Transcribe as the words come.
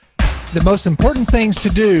The most important things to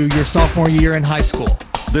do your sophomore year in high school.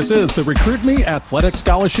 This is the Recruit Me Athletic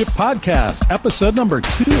Scholarship Podcast, episode number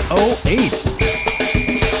 208.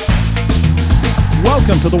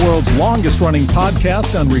 Welcome to the world's longest running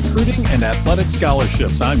podcast on recruiting and athletic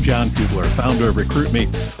scholarships. I'm John Kugler, founder of Recruit Me,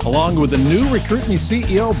 along with the new Recruit Me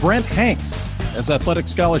CEO, Brent Hanks. As athletic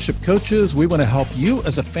scholarship coaches, we want to help you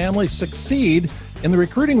as a family succeed in the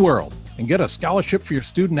recruiting world and get a scholarship for your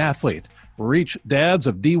student athlete. Reach dads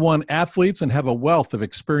of D1 athletes and have a wealth of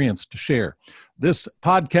experience to share. This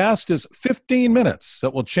podcast is 15 minutes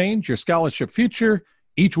that will change your scholarship future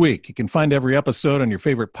each week. You can find every episode on your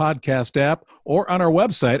favorite podcast app or on our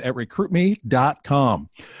website at recruitme.com.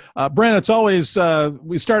 Brent, it's always,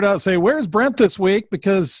 we start out and say, where's Brent this week?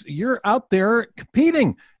 Because you're out there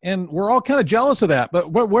competing, and we're all kind of jealous of that. But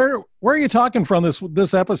where are you talking from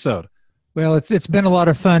this episode? Well, it's been a lot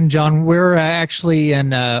of fun, John. We're actually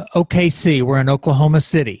in OKC. We're in Oklahoma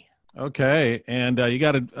City. Okay, and you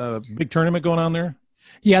got a big tournament going on there?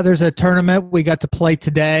 Yeah, there's a tournament. We got to play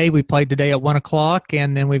today. We played today at 1 o'clock,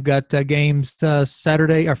 and then we've got games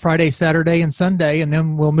Friday, Saturday, and Sunday, and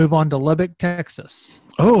then we'll move on to Lubbock, Texas.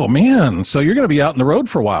 Oh, man. So you're going to be out on the road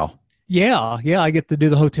for a while. Yeah, I get to do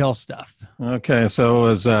the hotel stuff. Okay, so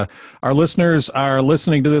as our listeners are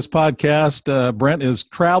listening to this podcast, Brent is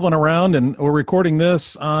traveling around, and we're recording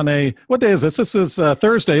this on what day is this? This is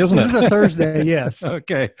Thursday, isn't it? This is a Thursday, yes.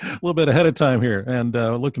 Okay, a little bit ahead of time here, and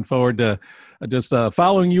looking forward to just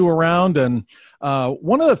following you around. And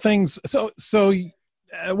one of the things, so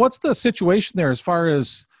what's the situation there as far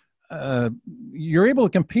as you're able to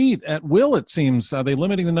compete at will, it seems? Are they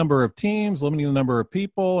limiting the number of teams, limiting the number of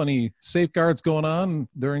people? Any safeguards going on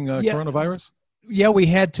during coronavirus? Yeah, we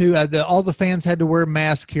had to. All the fans had to wear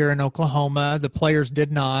masks here in Oklahoma. The players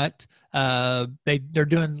did not. They're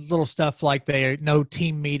doing little stuff like no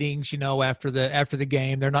team meetings, after the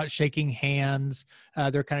game. They're not shaking hands.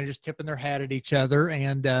 They're kind of just tipping their hat at each other.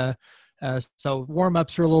 And so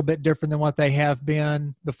warm-ups are a little bit different than what they have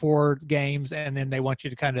been before games, and then they want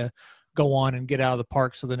you to kind of go on and get out of the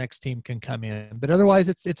park so the next team can come in. But otherwise,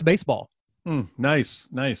 it's baseball. Nice.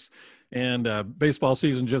 And baseball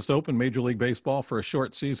season just opened, Major League Baseball, for a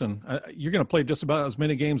short season. You're going to play just about as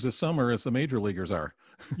many games this summer as the major leaguers are.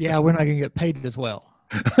 Yeah, we're not going to get paid as well.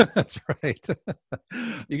 That's right.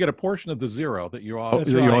 You get a portion of the zero that you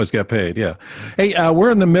always get paid. Yeah. Hey,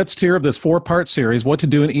 we're in the midst here of this 4-part series, what to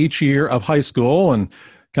do in each year of high school, and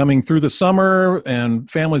coming through the summer and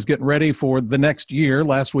families getting ready for the next year.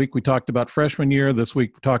 Last week we talked about freshman year. This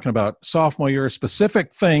week we're talking about sophomore year,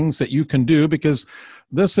 specific things that you can do, because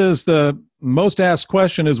this is the most asked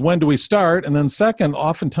question is, when do we start? And then second,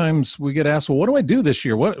 oftentimes we get asked, well, what do I do this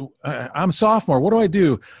year? I'm sophomore. What do I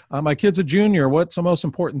do? My kid's a junior. What's the most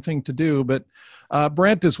important thing to do? But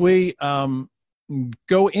Brent, as we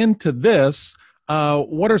go into this,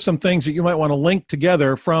 what are some things that you might want to link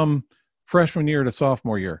together from freshman year to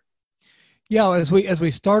sophomore year? Yeah, as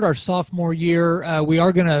we start our sophomore year, we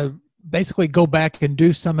are going to basically go back and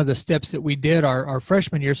do some of the steps that we did our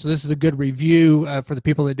freshman year. So this is a good review for the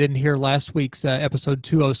people that didn't hear last week's episode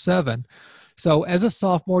 207. So as a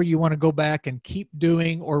sophomore, you want to go back and keep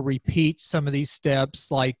doing or repeat some of these steps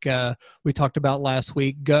like we talked about last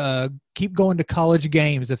week. Keep going to college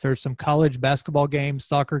games. If there's some college basketball games,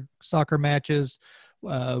 soccer matches,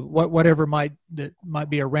 whatever might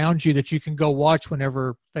be around you that you can go watch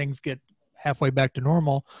whenever things get halfway back to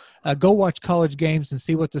normal, go watch college games and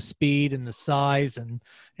see what the speed and the size and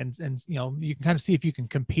you can kind of see if you can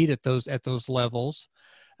compete at those levels.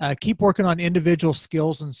 Keep working on individual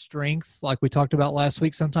skills and strengths like we talked about last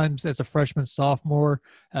week. Sometimes as a freshman, sophomore,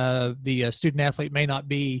 the student athlete may not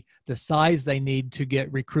be the size they need to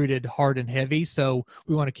get recruited hard and heavy. So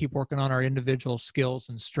we want to keep working on our individual skills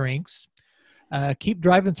and strengths. Keep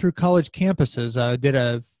driving through college campuses. I did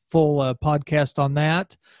a full podcast on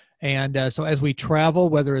that. And so as we travel,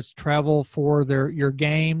 whether it's travel for your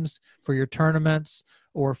games, for your tournaments,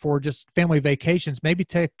 or for just family vacations, maybe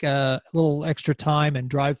take a little extra time and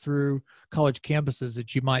drive through college campuses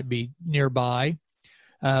that you might be nearby.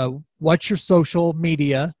 Watch your social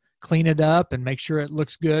media, clean it up, and make sure it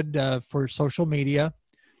looks good for social media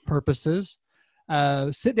purposes.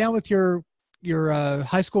 Sit down with your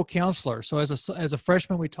high school counselor. So as a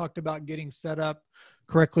freshman, we talked about getting set up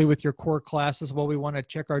correctly with your core classes. Well, we want to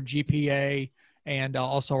check our GPA and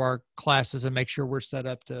also our classes and make sure we're set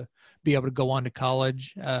up to be able to go on to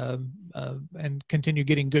college and continue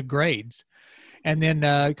getting good grades. And then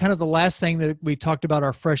kind of the last thing that we talked about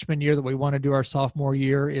our freshman year that we want to do our sophomore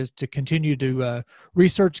year is to continue to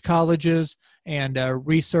research colleges and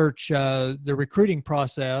research the recruiting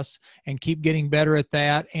process and keep getting better at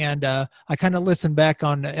that. And I kind of listened back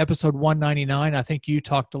on episode 199. I think you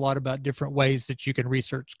talked a lot about different ways that you can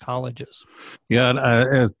research colleges. Yeah, and,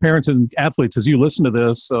 as parents and athletes, as you listen to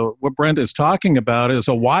this, what Brent is talking about is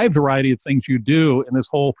a wide variety of things you do in this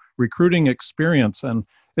whole recruiting experience. And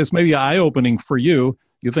it's maybe eye-opening for you.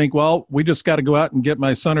 You think, well, we just got to go out and get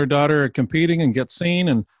my son or daughter competing and get seen,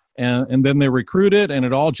 and then they're recruited, and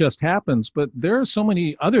it all just happens. But there are so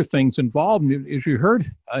many other things involved. As you heard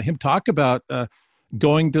him talk about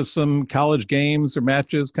going to some college games or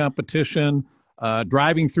matches, competition,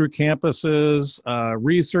 driving through campuses,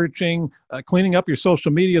 researching, cleaning up your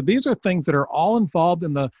social media. These are things that are all involved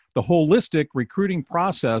in the holistic recruiting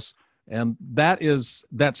process, and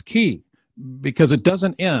that's key because it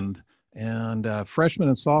doesn't end. And freshman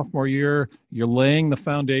and sophomore year, you're laying the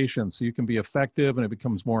foundation so you can be effective and it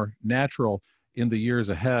becomes more natural in the years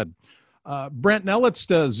ahead. Brent, now let's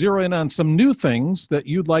zero in on some new things that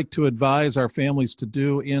you'd like to advise our families to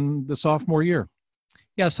do in the sophomore year.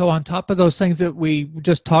 Yeah, so on top of those things that we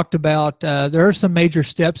just talked about, there are some major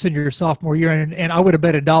steps in your sophomore year, and I would have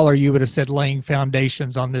bet $1 you would have said laying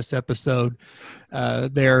foundations on this episode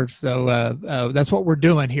there. So that's what we're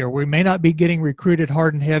doing here. We may not be getting recruited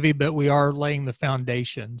hard and heavy, but we are laying the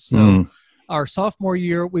foundation. So our sophomore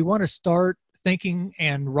year, we want to start thinking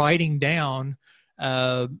and writing down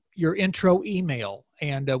your intro email.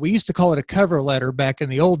 And we used to call it a cover letter back in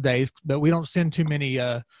the old days, but we don't send too many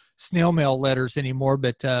snail mail letters anymore,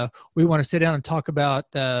 but we want to sit down and talk about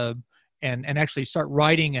and actually start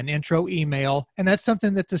writing an intro email. And that's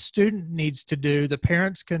something that the student needs to do. The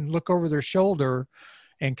parents can look over their shoulder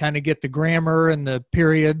and kind of get the grammar and the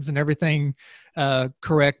periods and everything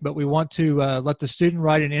correct, but we want to let the student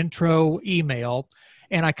write an intro email.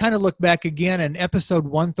 And I kind of look back again in episode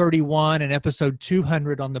 131 and episode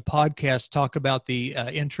 200 on the podcast, talk about the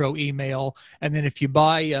intro email. And then if you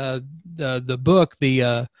buy the book,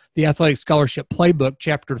 the Athletic Scholarship Playbook,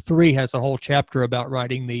 Chapter 3 has a whole chapter about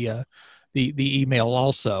writing the email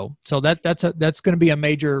also. So that's going to be a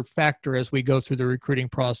major factor as we go through the recruiting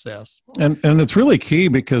process. And it's really key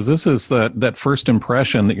because this is that first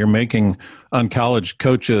impression that you're making on college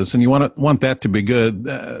coaches, and you want that to be good.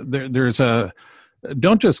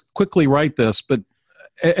 Don't just quickly write this, but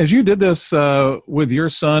as you did this with your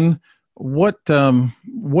son, what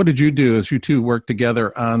did you do as you two worked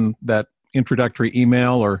together on that introductory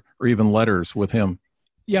email or even letters with him?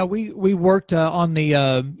 Yeah, we worked on the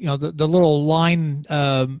the little line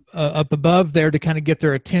up above there to kind of get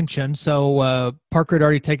their attention. So Parker had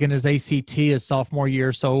already taken his ACT his sophomore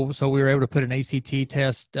year, so we were able to put an ACT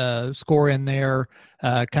test score in there.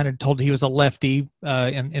 Kind of told he was a lefty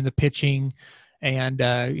in the pitching. And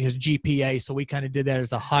his GPA. So we kind of did that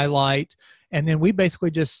as a highlight. And then we basically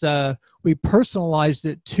just, we personalized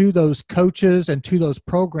it to those coaches and to those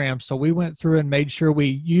programs. So we went through and made sure we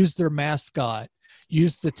used their mascot,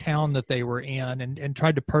 used the town that they were in, and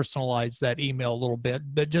tried to personalize that email a little bit,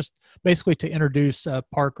 but just basically to introduce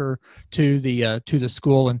Parker to the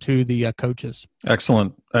school and to the coaches.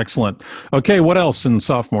 Excellent. Okay, what else in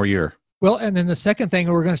sophomore year? Well, and then the second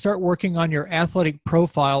thing, we're going to start working on your athletic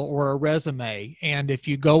profile or a resume. And if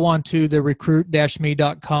you go onto the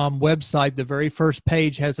recruit-me.com website, the very first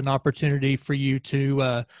page has an opportunity for you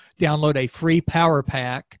to download a free power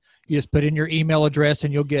pack. You just put in your email address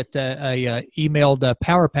and you'll get a emailed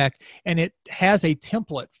power pack, and it has a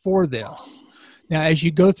template for this. Now, as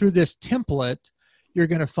you go through this template, you're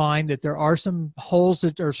going to find that there are some holes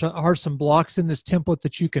that are some blocks in this template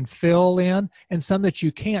that you can fill in and some that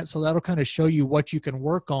you can't. So that'll kind of show you what you can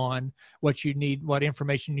work on, what you need, what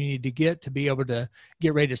information you need to get to be able to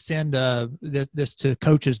get ready to send this to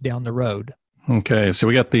coaches down the road. Okay. So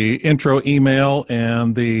we got the intro email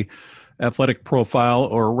and the athletic profile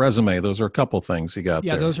or resume. Those are a couple things you got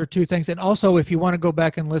there. Yeah, those are two things. And also, if you want to go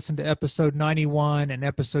back and listen to episode 91 and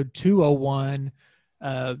episode 201,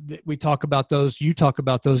 we talk about those. You talk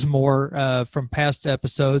about those more from past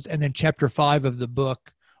episodes, and then chapter 5 of the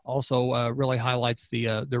book also really highlights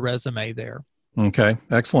the resume there. Okay,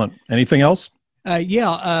 excellent. Anything else?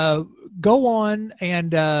 Go on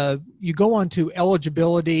and you go on to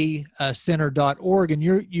eligibilitycenter.org, and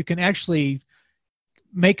you can actually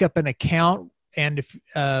make up an account and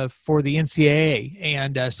for the NCAA.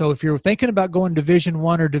 And so if you're thinking about going Division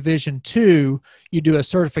I or Division II, you do a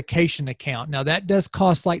certification account. Now that does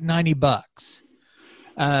cost like $90.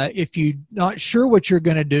 If you're not sure what you're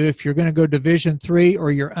going to do, if you're going to go Division III or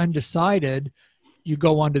you're undecided, you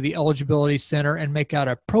go onto the Eligibility Center and make out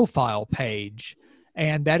a profile page.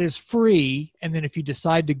 And that is free. And then if you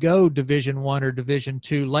decide to go Division I or Division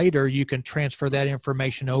II later, you can transfer that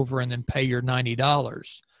information over and then pay your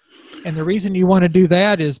 $90. And the reason you want to do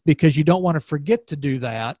that is because you don't want to forget to do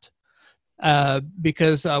that.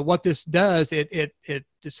 Because what this does, it's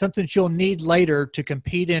something that you'll need later to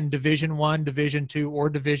compete in Division I, Division II, or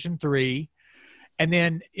Division III. And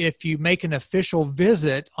then if you make an official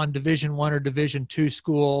visit on Division I or Division II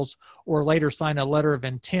schools, or later sign a letter of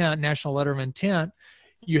intent, national letter of intent,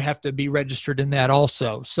 you have to be registered in that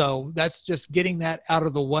also. So that's just getting that out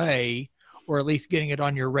of the way, or at least getting it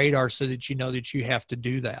on your radar so that you know that you have to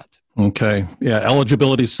do that. Okay. Yeah.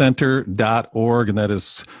 Eligibilitycenter.org. And that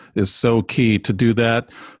is so key to do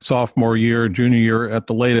that sophomore year, junior year at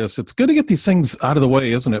the latest. It's good to get these things out of the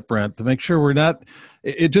way, isn't it, Brent? To make sure we're not,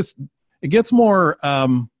 it gets more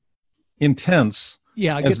intense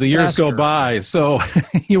as the years go by. So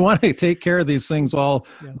you want to take care of these things while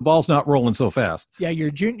the ball's not rolling so fast. Yeah, your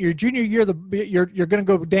junior year, you're going to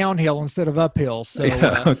go downhill instead of uphill. So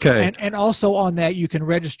okay. And also on that, you can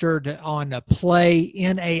register on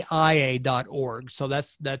playnaia.org. So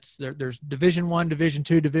there's Division I, Division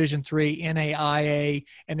II, Division III, NAIA,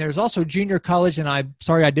 and there's also junior college. And I'm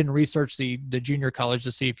sorry I didn't research the junior college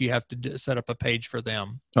to see if you have to set up a page for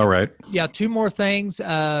them. All right. Yeah, two more things.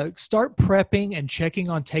 Start prepping and checking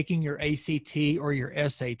on taking your ACT or your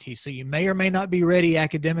SAT. So you may or may not be ready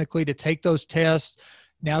academically to take those tests.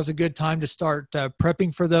 Now's a good time to start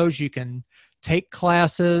prepping for those. You can take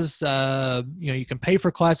classes. You can pay for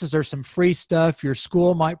classes. There's some free stuff. Your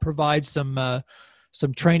school might provide some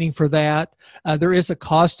training for that. There is a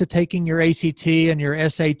cost to taking your ACT and your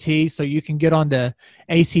SAT, so you can get onto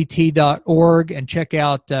ACT.org and check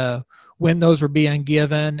out when those are being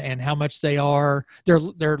given and how much they are.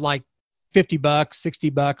 They're like $50,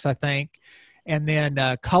 $60, I think. And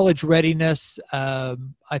then college readiness, I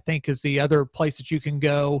think, is the other place that you can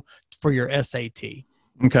go for your SAT.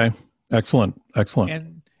 Okay. Excellent.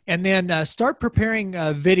 And then start preparing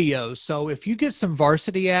videos. So if you get some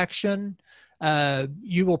varsity action,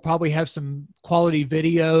 you will probably have some quality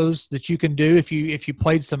videos that you can do. If you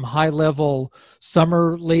played some high level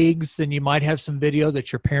summer leagues, then you might have some video that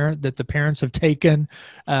the parents have taken.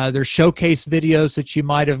 There's showcase videos that you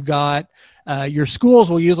might have got. Your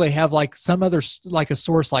schools will usually have like some other, like a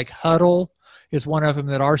source like Huddle is one of them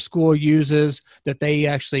that our school uses, that they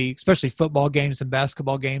actually, especially football games and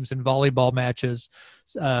basketball games and volleyball matches,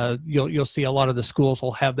 you'll see a lot of the schools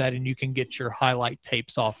will have that, and you can get your highlight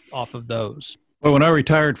tapes off of those. Well, when I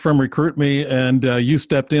retired from Recruit Me and you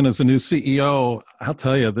stepped in as a new CEO, I'll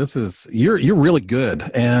tell you, you're really good.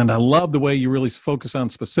 And I love the way you really focus on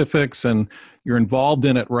specifics, and you're involved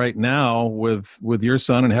in it right now with your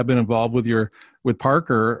son, and have been involved with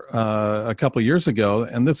Parker a couple of years ago.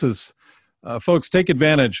 And this is, folks, take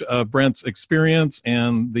advantage of Brent's experience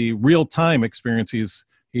and the real-time experience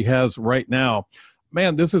he has right now.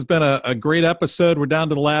 Man, this has been a great episode. We're down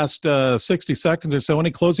to the last 60 seconds or so. Any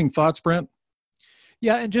closing thoughts, Brent?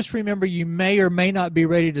 Yeah, and just remember, you may or may not be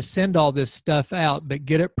ready to send all this stuff out, but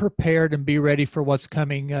get it prepared and be ready for what's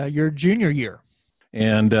coming your junior year.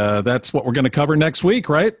 And that's what we're going to cover next week,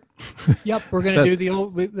 right? Yep, we're going to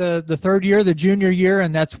do the third year, the junior year,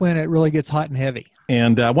 and that's when it really gets hot and heavy.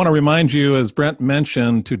 And I want to remind you, as Brent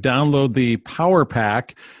mentioned, to download the Power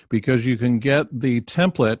Pack, because you can get the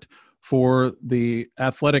template for the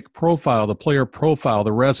athletic profile, the player profile,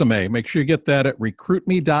 the resume. Make sure you get that at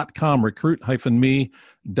recruitme.com,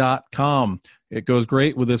 recruit-me.com. It goes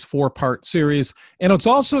great with this 4-part series. And it's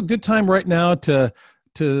also a good time right now to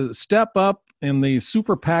step up in the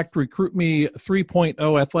super packed Recruit Me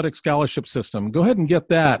 3.0 athletic scholarship system. Go ahead and get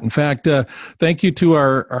that. In fact, thank you to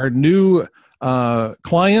our new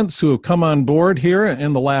clients who have come on board here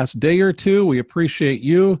in the last day or two. We appreciate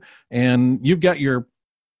you. And you've got your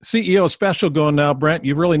CEO special going now, Brent.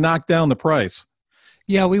 You've really knocked down the price.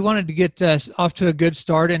 Yeah, we wanted to get off to a good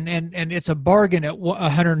start, and it's a bargain at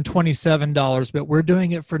 $127, but we're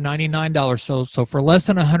doing it for $99. So for less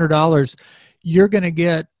than $100, you're going to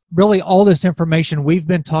get really all this information we've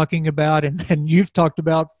been talking about and you've talked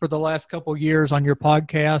about for the last couple of years on your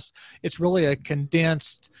podcast. It's really a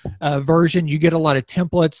condensed version. You get a lot of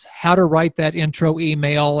templates, how to write that intro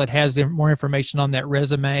email. It has more information on that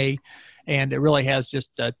resume. And it really has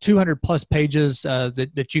just 200 plus pages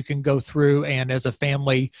that you can go through and as a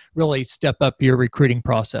family really step up your recruiting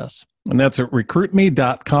process. And that's at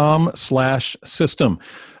recruitme.com/system.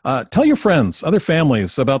 Tell your friends, other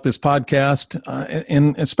families about this podcast,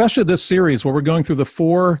 and especially this series where we're going through the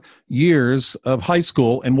 4 years of high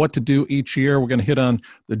school and what to do each year. We're going to hit on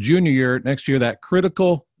the junior year next year, that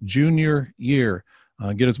critical junior year.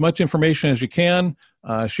 Get as much information as you can,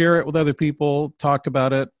 share it with other people, talk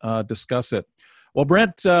about it, discuss it. Well,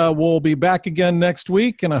 Brent, we'll be back again next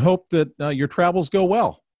week, and I hope that your travels go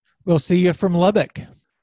well. We'll see you from Lubbock.